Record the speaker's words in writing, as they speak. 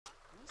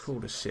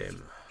called a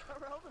sim.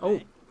 Oh,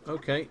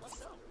 okay.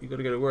 You got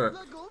to go to work.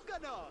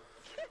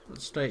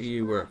 What state are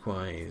you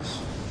work-wise?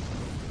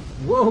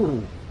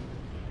 Whoa!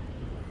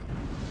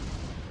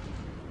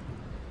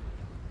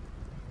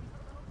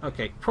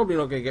 Okay, probably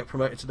not going to get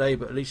promoted today,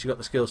 but at least you got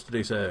the skills to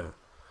do so.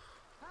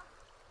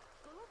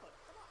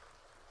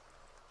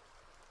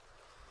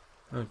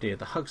 Oh dear,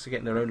 the hugs are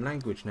getting their own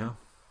language now.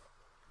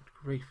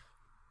 Good grief.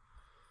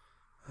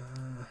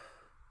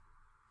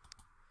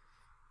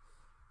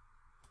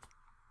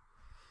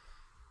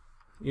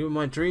 You were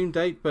my dream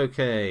date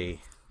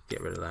bouquet.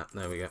 Get rid of that.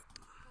 There we go.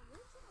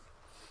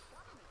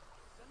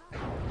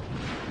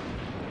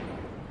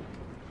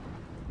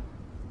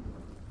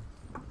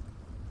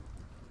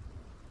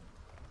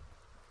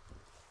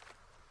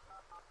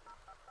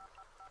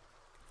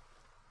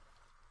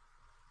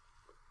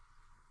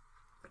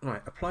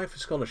 Right, apply for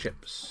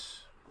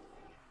scholarships.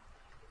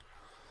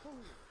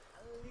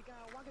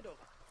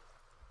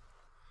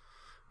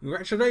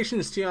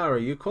 Congratulations, Tiara.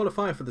 You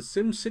qualify for the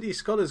SimCity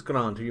Scholars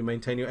Grant. If you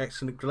maintain your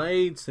excellent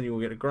grades, then you will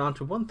get a grant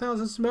of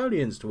 1,000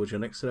 simoleons towards your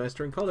next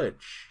semester in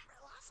college.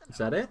 Is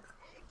that it?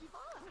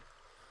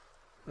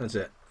 That's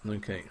it.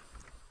 Okay.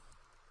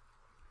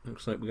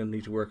 Looks like we're going to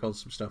need to work on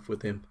some stuff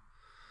with him.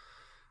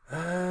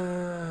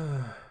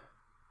 Right,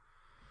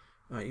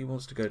 he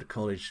wants to go to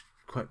college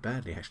quite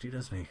badly, actually,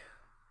 doesn't he?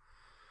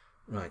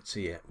 Right, so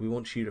yeah, we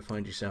want you to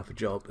find yourself a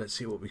job. Let's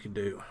see what we can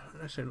do.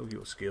 Let's have a look at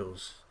your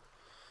skills.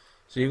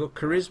 So you've got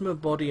charisma,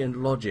 body,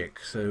 and logic.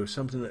 So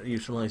something that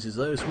utilises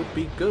those would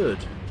be good.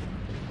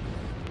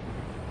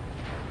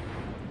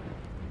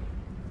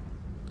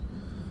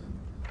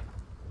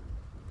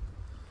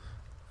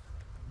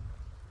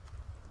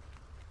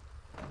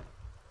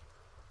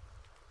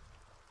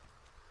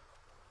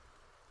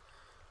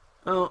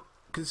 Oh,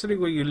 considering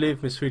where you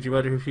live, Miss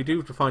Fujimoto, if you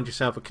do find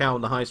yourself a cow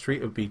on the high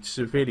street, it would be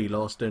severely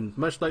lost and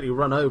most likely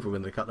run over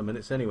within a couple of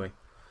minutes anyway.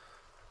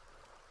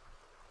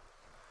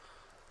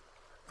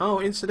 Oh,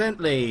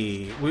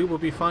 incidentally, we will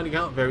be finding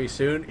out very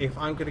soon if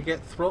I'm going to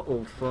get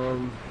throttled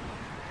from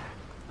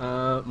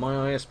my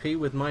ISP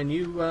with my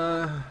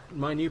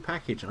new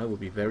package, and I will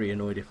be very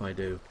annoyed if I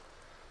do.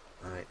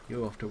 Right,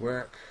 you off to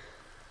work.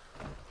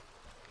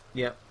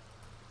 Yep.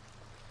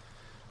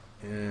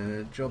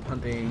 Job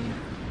hunting.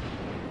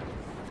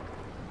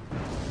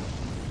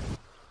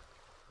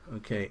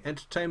 Okay,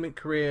 entertainment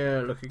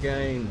career, look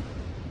again.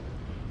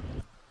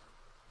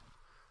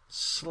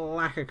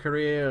 Slacker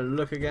career,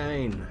 look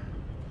again.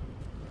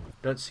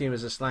 Don't see him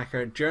as a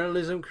slacker.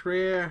 Journalism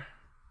career.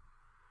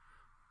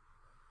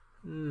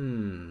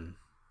 Do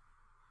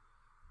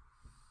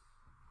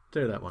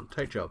that one.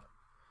 Take job.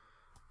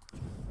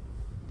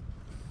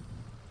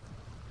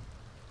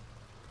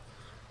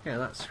 Yeah,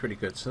 that's pretty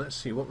good. So let's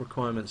see, what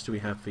requirements do we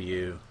have for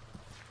you?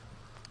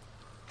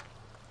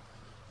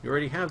 You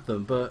already have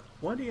them, but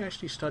why do you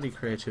actually study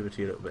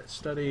creativity a little bit?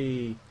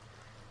 Study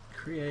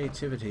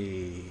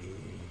creativity.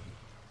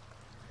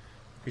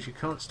 Because you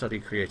can't study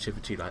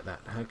creativity like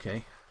that.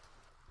 Okay.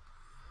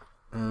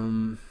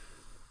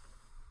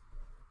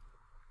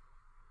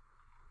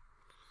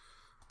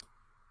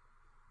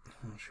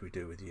 What should we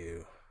do with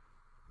you?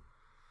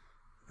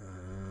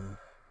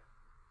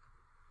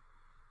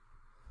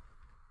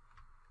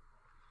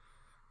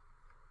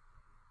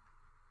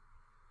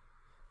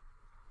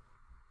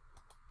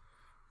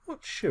 What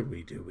should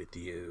we do with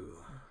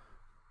you?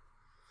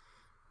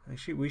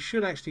 Actually, we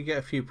should actually get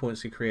a few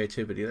points of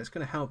creativity. That's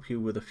going to help you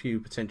with a few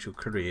potential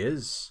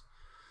careers.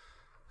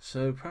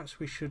 So perhaps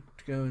we should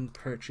go and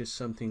purchase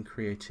something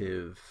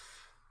creative.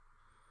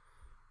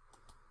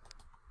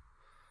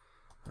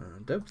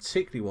 Don't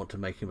particularly want to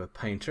make him a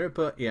painter,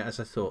 but yeah, as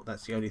I thought,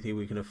 that's the only thing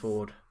we can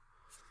afford.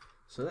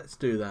 So let's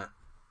do that.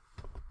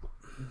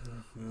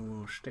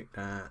 We'll stick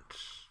that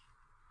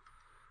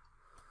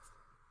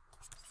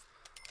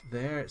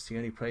there. It's the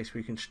only place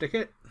we can stick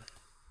it.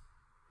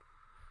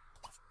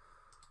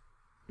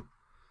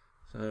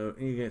 So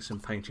you get some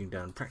painting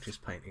done. Practice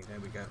painting. There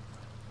we go.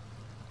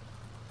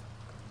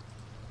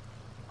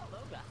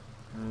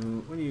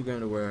 When are you going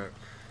to work?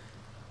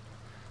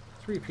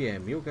 3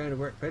 PM. You're going to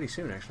work fairly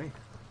soon, actually.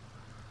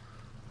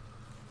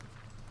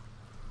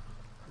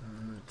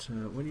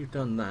 When you've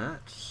done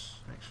that,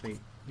 actually,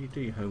 you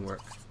do your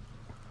homework.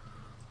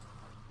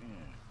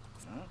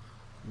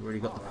 You've already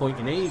got the point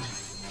you need.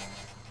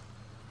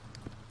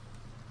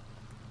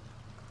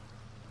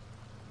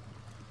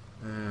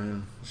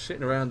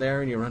 Sitting around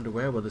there in your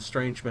underwear with a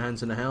strange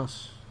man's in the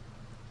house.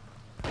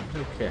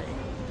 Okay.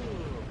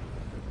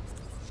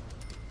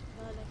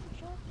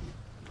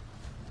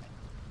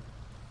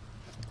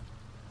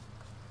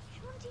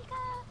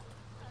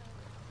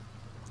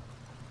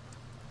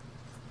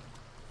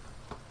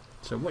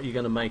 So what are you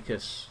going to make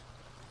us?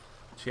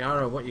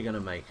 Tiara, what are you going to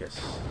make us?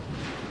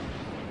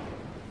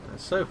 And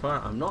so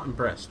far, I'm not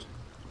impressed.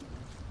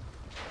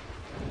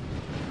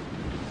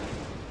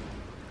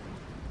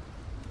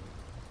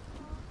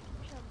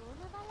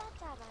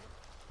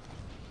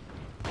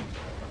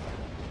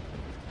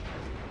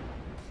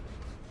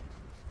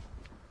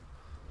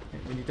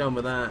 When you're done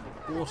with that,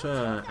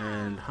 water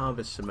and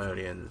harvest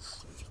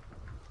simoleons.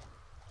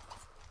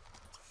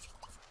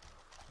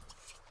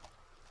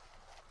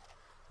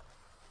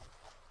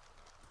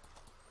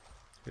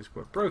 Because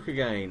we're broke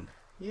again.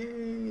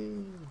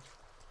 Yay!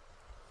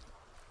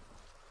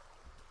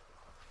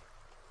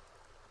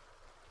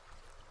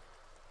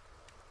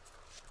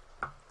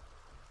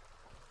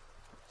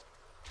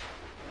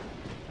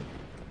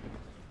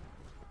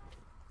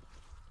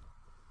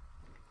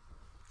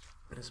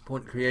 At this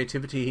point in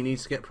creativity, he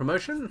needs to get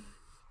promotion.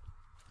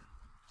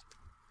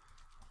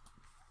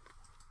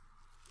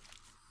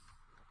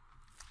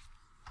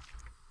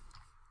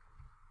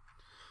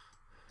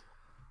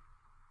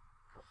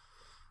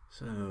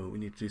 So we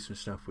need to do some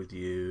stuff with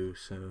you.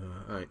 So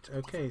right,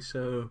 okay.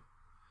 So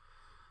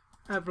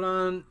have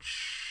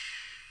lunch.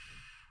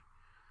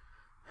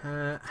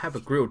 Have a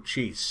grilled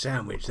cheese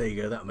sandwich. There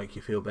you go. That'll make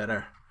you feel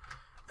better.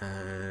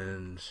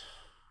 And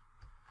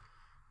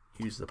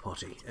use the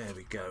potty. There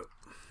we go.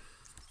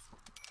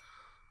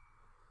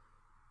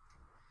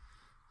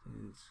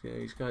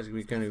 These guys are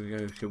going to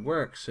go to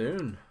work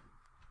soon.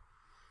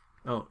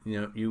 Oh,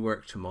 you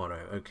work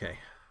tomorrow. Okay.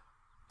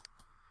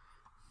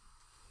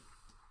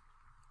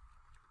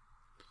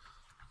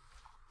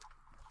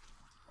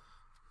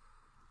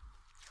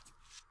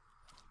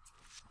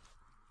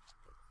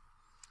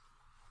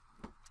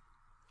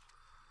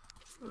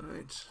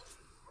 Right.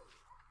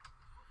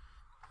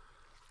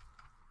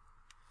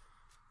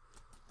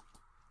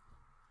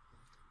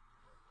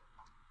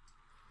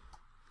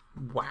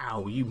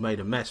 Wow, you made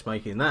a mess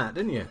making that,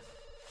 didn't you?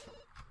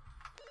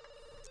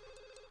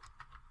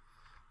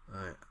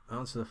 Right,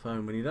 answer the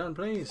phone when you're done,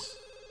 please.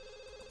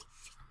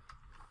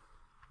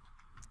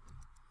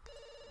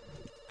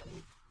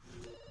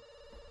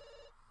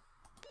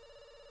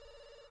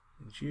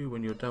 And you,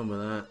 when you're done with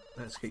that,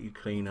 let's get you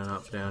cleaning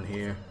up down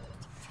here.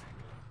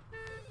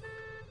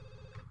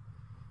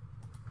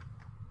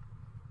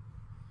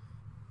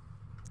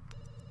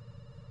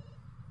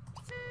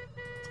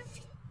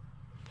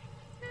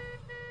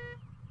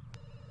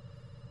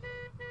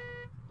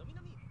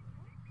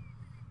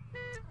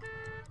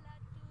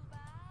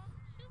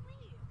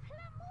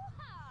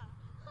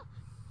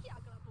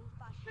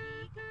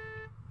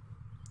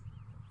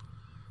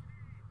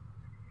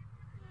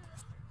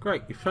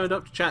 Great, you phoned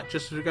up to chat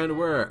just as we're going to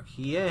work.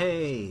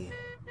 Yay!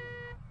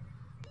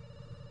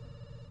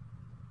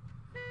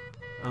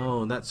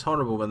 Oh, that's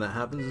horrible when that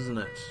happens, isn't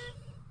it?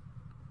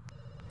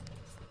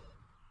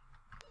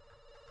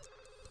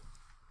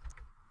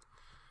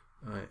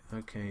 Right,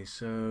 okay,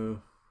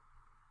 so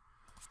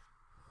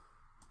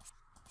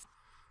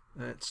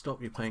let's stop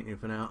your painting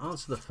for now.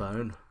 Answer the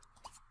phone.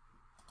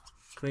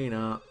 Clean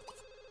up.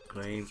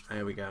 Clean.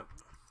 There we go.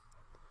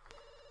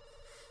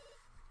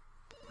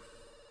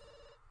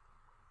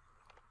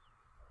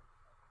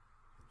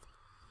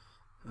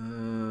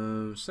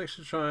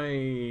 Section try.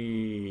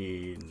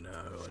 No,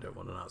 I don't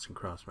want an arts and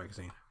crafts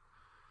magazine.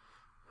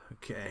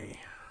 Okay.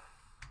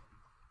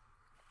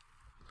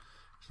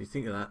 So you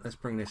think of that? Let's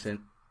bring this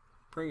in.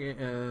 Bring it.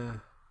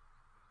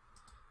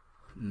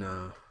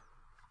 No.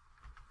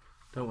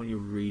 Don't want you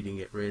reading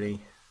it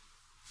really.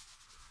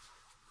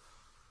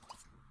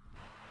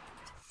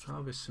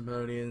 Harvest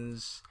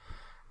simoleons.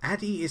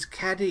 Addy is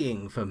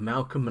caddying for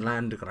Malcolm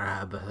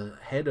Landgrab,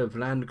 head of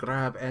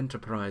Landgrab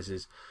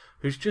Enterprises,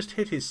 who's just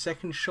hit his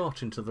second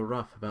shot into the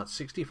rough about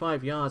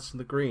 65 yards from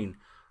the green.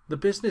 The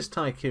business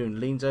tycoon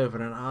leans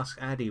over and asks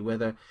Addy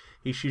whether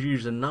he should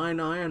use a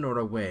 9-iron or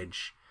a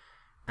wedge.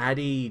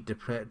 Addy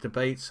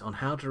debates on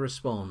how to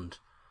respond.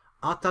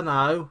 I don't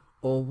know,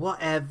 or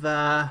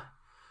whatever.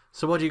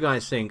 So what do you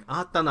guys think?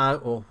 I don't know,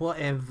 or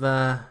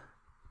whatever.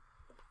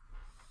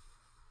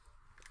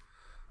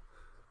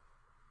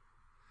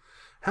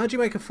 How do you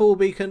make a full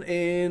beacon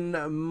in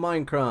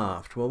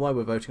Minecraft? Well, while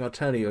we're voting, I'll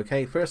tell you,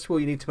 okay? First of all,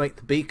 you need to make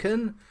the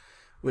beacon,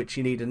 which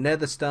you need a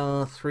nether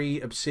star,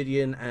 3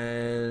 obsidian,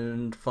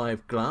 and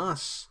 5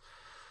 glass.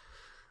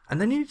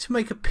 And then you need to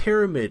make a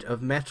pyramid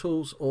of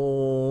metals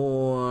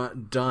or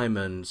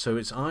diamond. So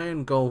it's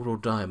iron, gold, or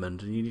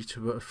diamond. And you need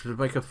to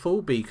make a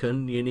full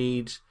beacon, you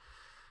need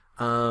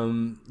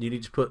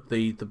to put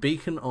the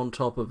beacon on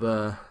top of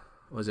a,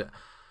 what is it?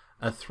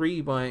 A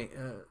 3 by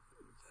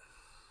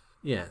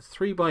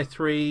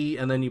 3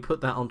 and then you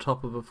put that on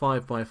top of a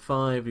 5 by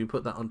 5, you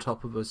put that on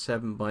top of a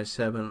 7 by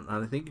 7,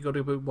 and I think you've got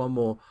to put one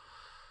more.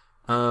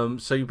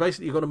 So you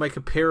basically got to make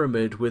a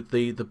pyramid with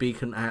the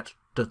beacon at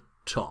the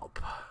top.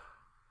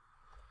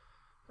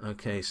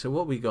 Okay, so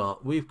what we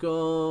got? We've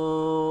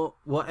got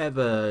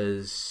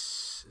whatevers.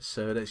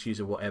 So let's use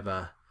a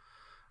whatever.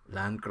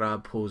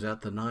 Landgrab pulls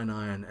out the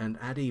 9-iron and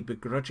Addy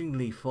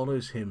begrudgingly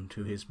follows him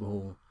to his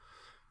ball.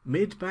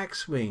 Mid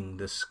backswing,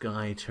 the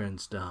sky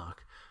turns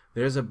dark.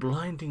 There is a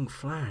blinding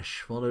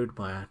flash, followed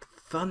by a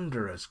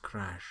thunderous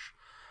crash.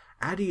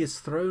 Addy is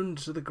thrown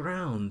to the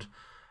ground,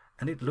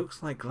 and it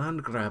looks like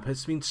Landgrab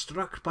has been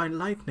struck by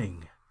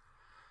lightning.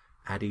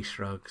 Addy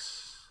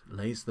shrugs,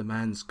 lays the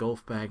man's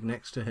golf bag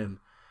next to him,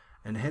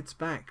 and heads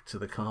back to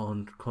the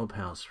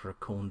clubhouse for a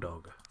corn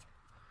dog.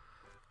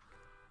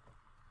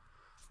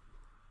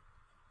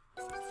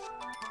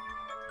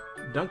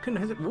 Duncan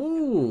has...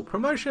 Ooh,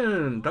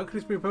 promotion! Duncan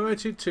has been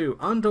promoted to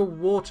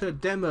Underwater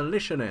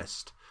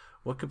Demolitionist.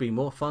 What could be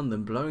more fun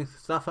than blowing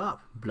stuff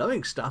up?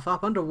 Blowing stuff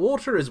up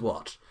underwater is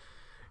what?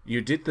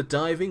 You did the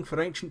diving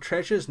for ancient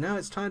treasures, now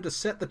it's time to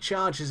set the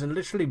charges and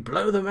literally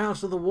blow them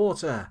out of the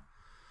water.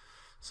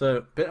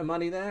 So, bit of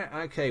money there.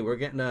 Okay, we're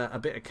getting a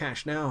bit of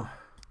cash now.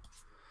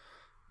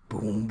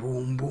 Boom,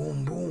 boom,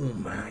 boom,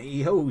 boom.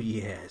 Oh,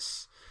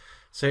 yes.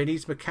 So he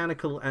needs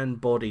mechanical and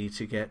body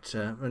to get...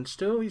 and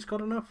still, he's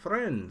got enough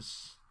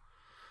friends.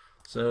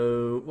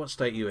 So, what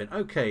state are you in?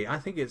 Okay, I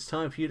think it's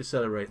time for you to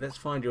celebrate. Let's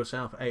find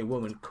yourself a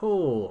woman.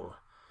 Call.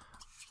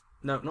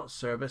 No, not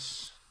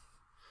service.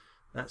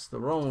 That's the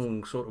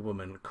wrong sort of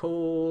woman.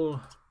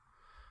 Call.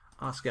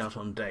 Ask out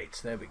on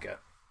date. There we go.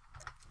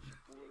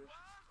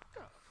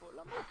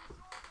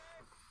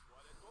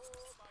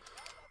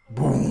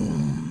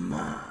 Boom.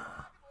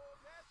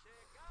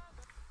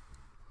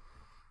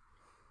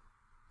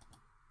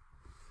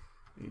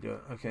 You do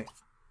it. Okay.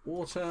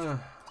 Water.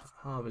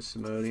 Harvest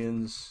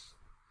simoleons.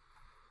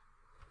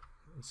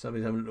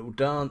 Somebody's having a little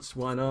dance.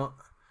 Why not?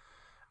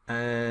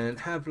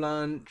 And have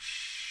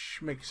lunch.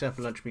 Make yourself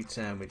a lunch meat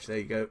sandwich. There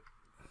you go.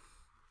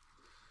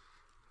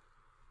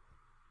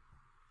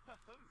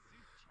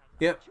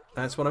 Yep,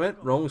 that's what I meant.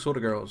 Wrong sort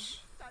of girls.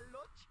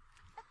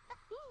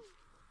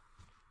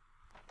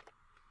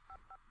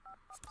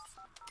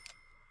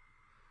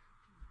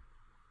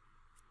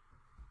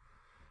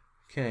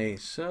 Okay,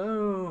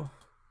 so...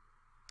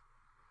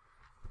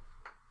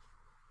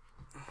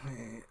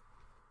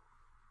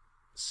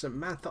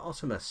 Samantha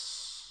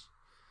Ottomas.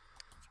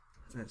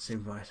 Let's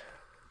invite.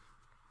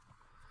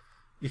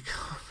 You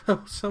can't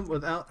help someone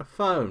without a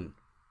phone.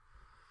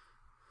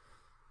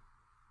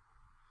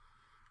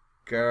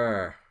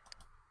 Grr.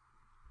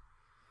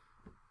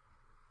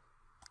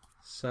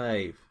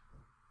 Save.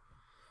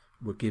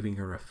 We're giving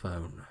her a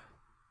phone.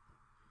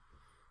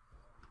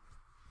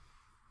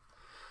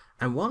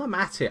 And while I'm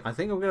at it, I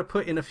think I'm going to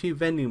put in a few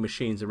vending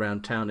machines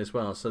around town as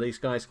well, so these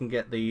guys can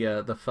get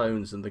the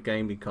phones and the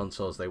gaming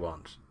consoles they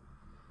want.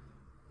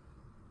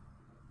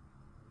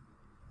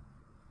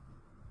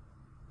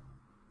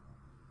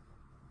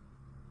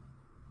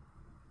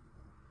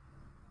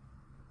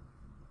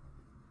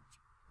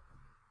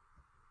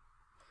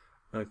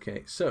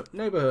 Okay, so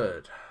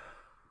neighborhood.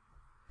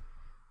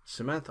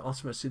 Samantha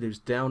Ottomas lives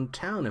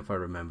downtown, if I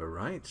remember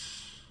right.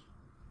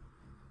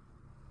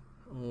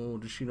 Or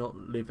does she not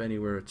live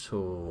anywhere at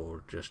all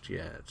just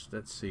yet?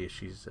 Let's see if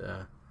she's...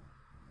 It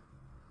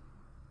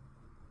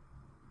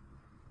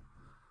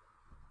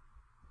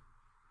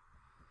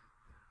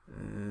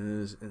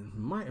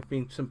might have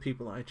been some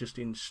people I just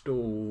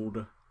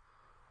installed.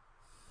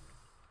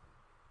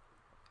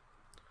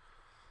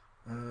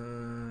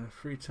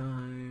 Free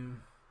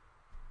time...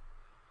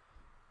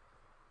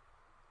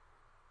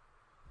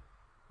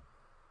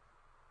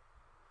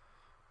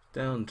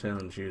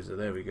 Downtown user,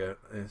 there we go.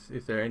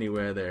 If they're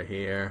anywhere, they're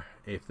here.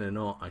 If they're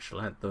not, I shall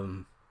add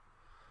them.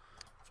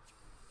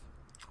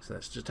 So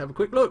let's just have a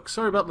quick look.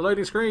 Sorry about the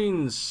loading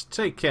screens.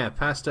 Take care,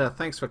 Pasta.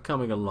 Thanks for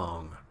coming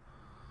along.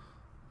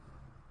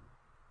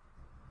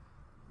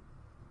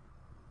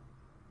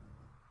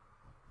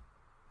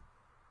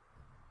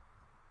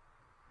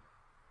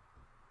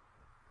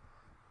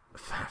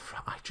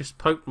 I just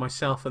poked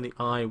myself in the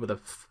eye with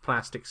a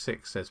plastic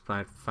stick, says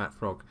Fat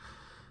Frog.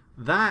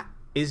 That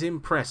is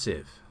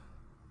impressive.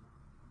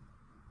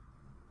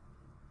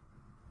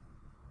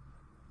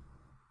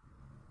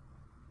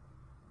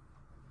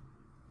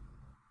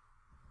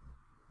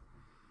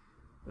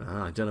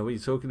 I don't know what you're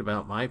talking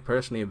about. I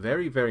personally am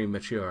very, very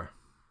mature.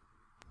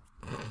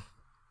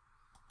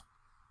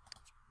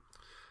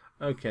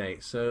 Okay,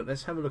 so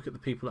let's have a look at the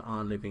people that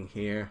are living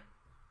here.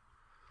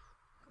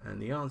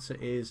 And the answer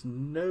is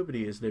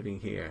nobody is living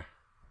here.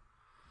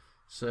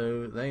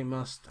 So they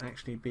must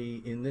actually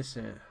be in this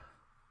area.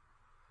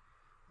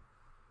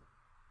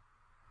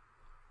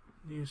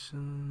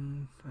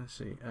 Newson, let's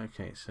see.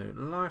 Okay, so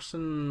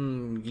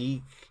Larson,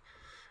 Geek,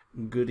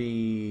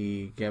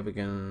 Goody,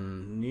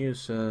 Gavigan,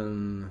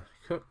 Newson,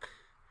 Cook,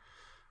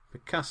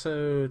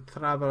 Picasso,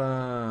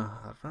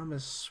 Traveler,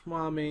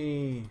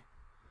 Ramaswamy,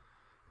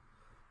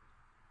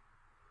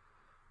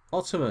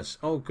 Ottomas.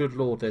 Oh, good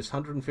lord, there's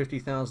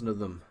 150,000 of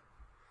them.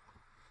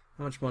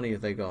 How much money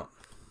have they got?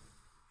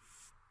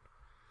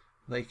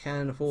 They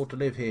can afford to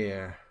live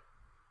here.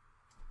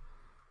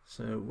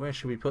 So where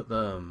should we put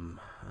them?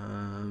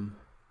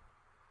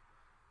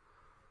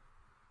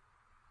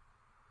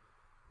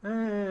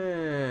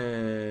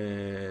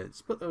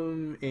 Let's put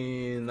them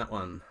in that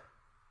one.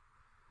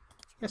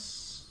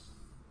 Yes.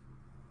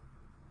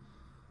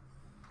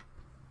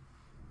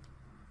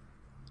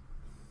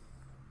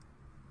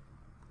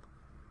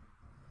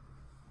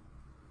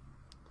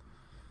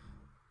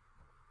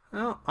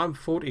 Well, I'm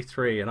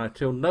 43 and I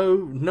feel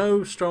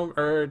no strong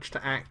urge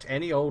to act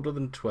any older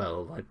than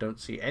 12. I don't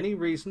see any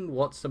reason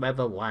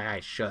whatsoever why I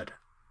should.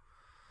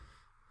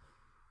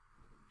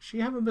 She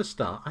have a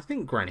moustache? I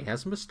think Granny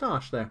has a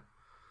moustache there.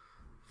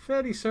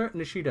 Fairly certain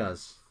that she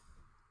does.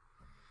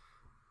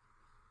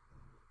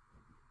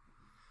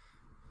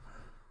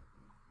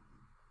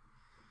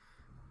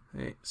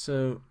 Okay,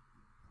 so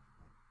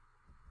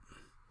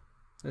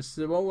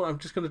What I'm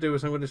just going to do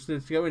is I'm going to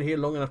go in here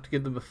long enough to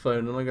give them a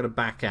phone, and I'm going to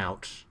back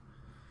out.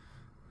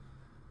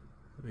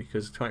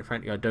 Because, quite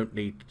frankly, I don't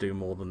need to do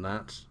more than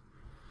that.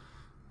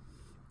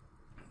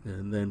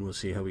 And then we'll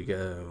see how we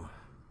go.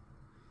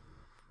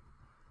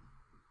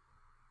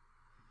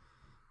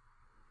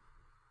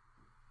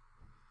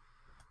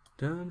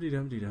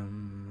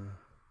 Dum-de-dum-de-dum.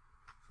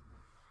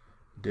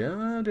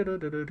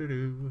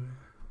 Da-da-da-da-da-da-do.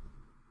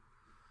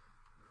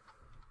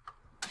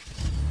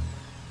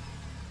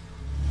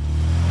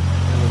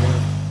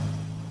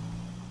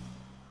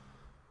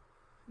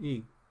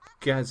 Ye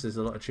gads, there's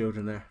a lot of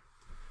children there.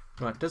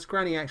 Right, does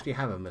Granny actually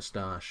have a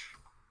moustache?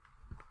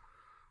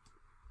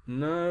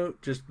 No,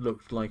 just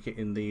looked like it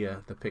in the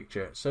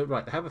picture. So,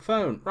 right, they have a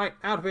phone. Right,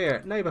 out of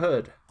here,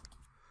 neighbourhood.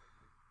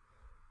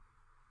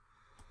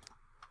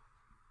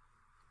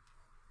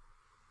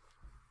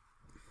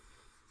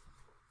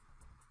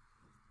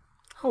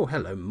 Oh,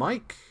 hello,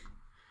 Mike.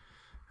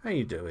 How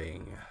you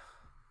doing?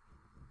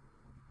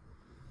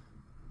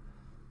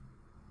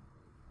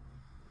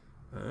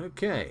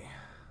 Okay.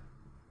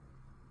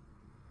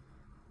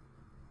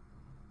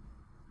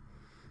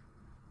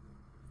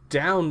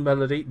 Down,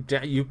 Melody.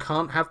 You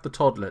can't have the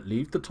toddler.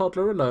 Leave the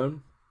toddler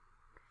alone.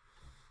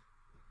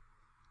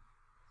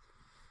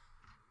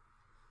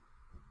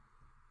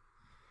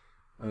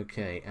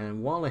 Okay,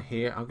 and while I'm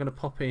here, I'm going to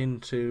pop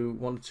into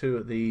one or two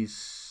of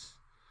these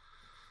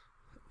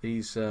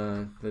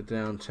the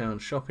downtown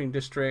shopping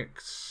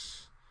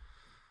districts.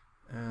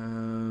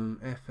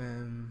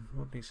 FM,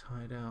 Rodney's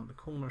Hideout, the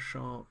corner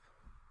shop,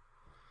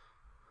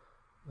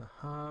 the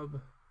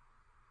hub,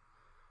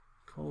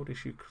 cold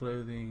issue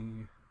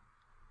clothing.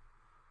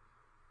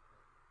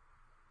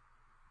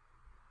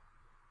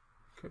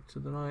 Cook to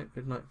the Night,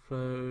 Midnight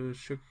Flows,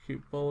 Sugar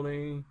Cube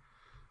Bowling,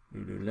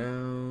 Lulu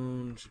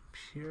Lounge,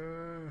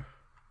 Pure.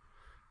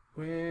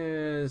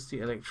 Where's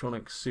the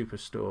Electronics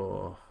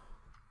Superstore?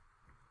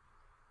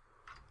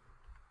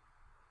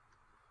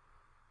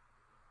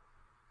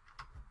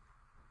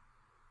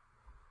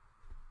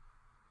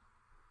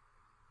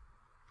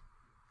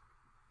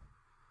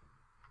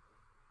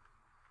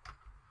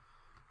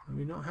 Do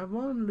we not have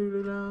one?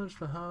 Lulu Lounge,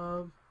 the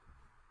Hub.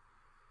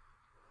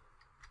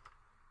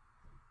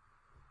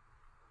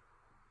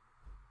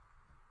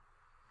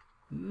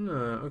 No,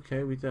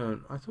 okay, we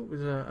don't. I thought there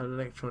was an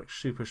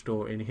Electronics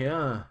Superstore in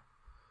here.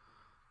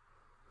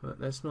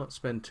 But let's not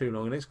spend too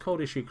long. And it's cold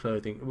issue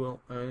clothing.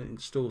 We'll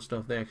install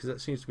stuff there because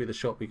that seems to be the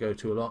shop we go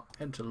to a lot.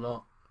 Enter a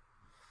lot.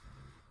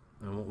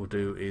 And what we'll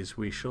do is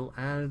we shall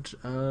add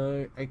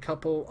a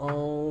couple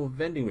of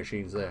vending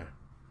machines there.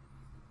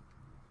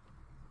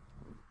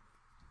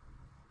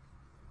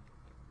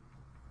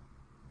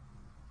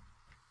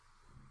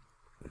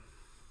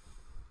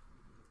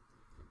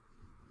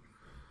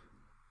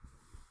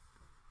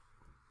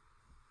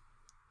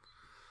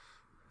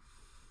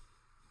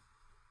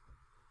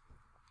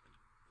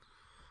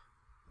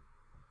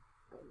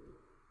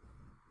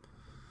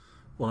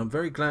 Well, I'm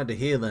very glad to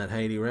hear that,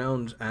 Haley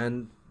Round,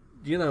 and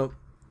you know,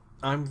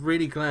 I'm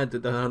really glad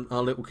that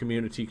our little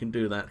community can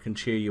do that, can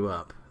cheer you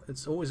up.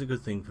 It's always a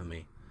good thing for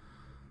me.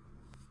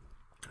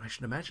 I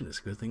should imagine it's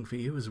a good thing for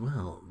you as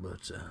well,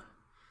 but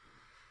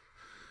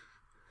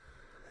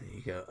there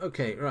you go.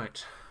 Okay,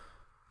 right.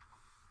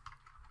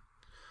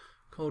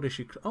 Cold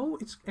issue. Oh,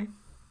 it's.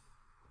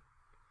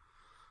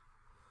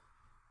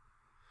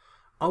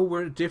 Oh,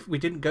 we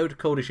didn't go to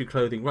cold issue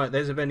clothing. Right,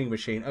 there's a vending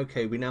machine.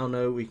 Okay, we now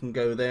know we can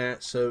go there.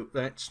 So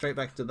that's straight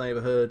back to the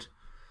neighbourhood.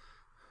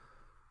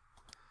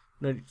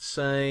 No need to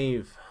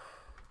save.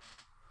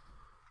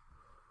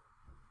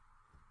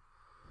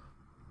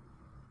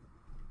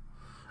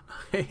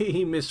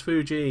 Hey, Miss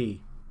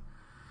Fuji.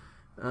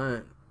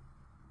 I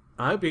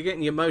hope you're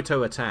getting your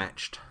moto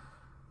attached.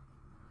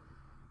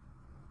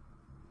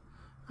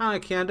 Hi,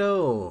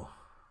 Kendo.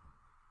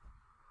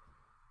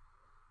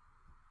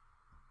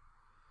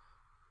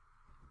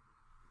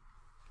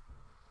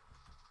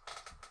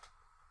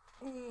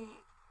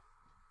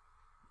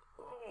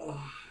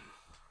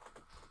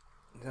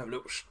 Have a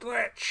little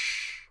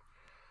stretch.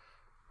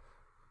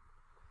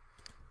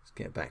 Let's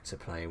get back to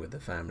playing with the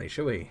family,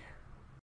 shall we?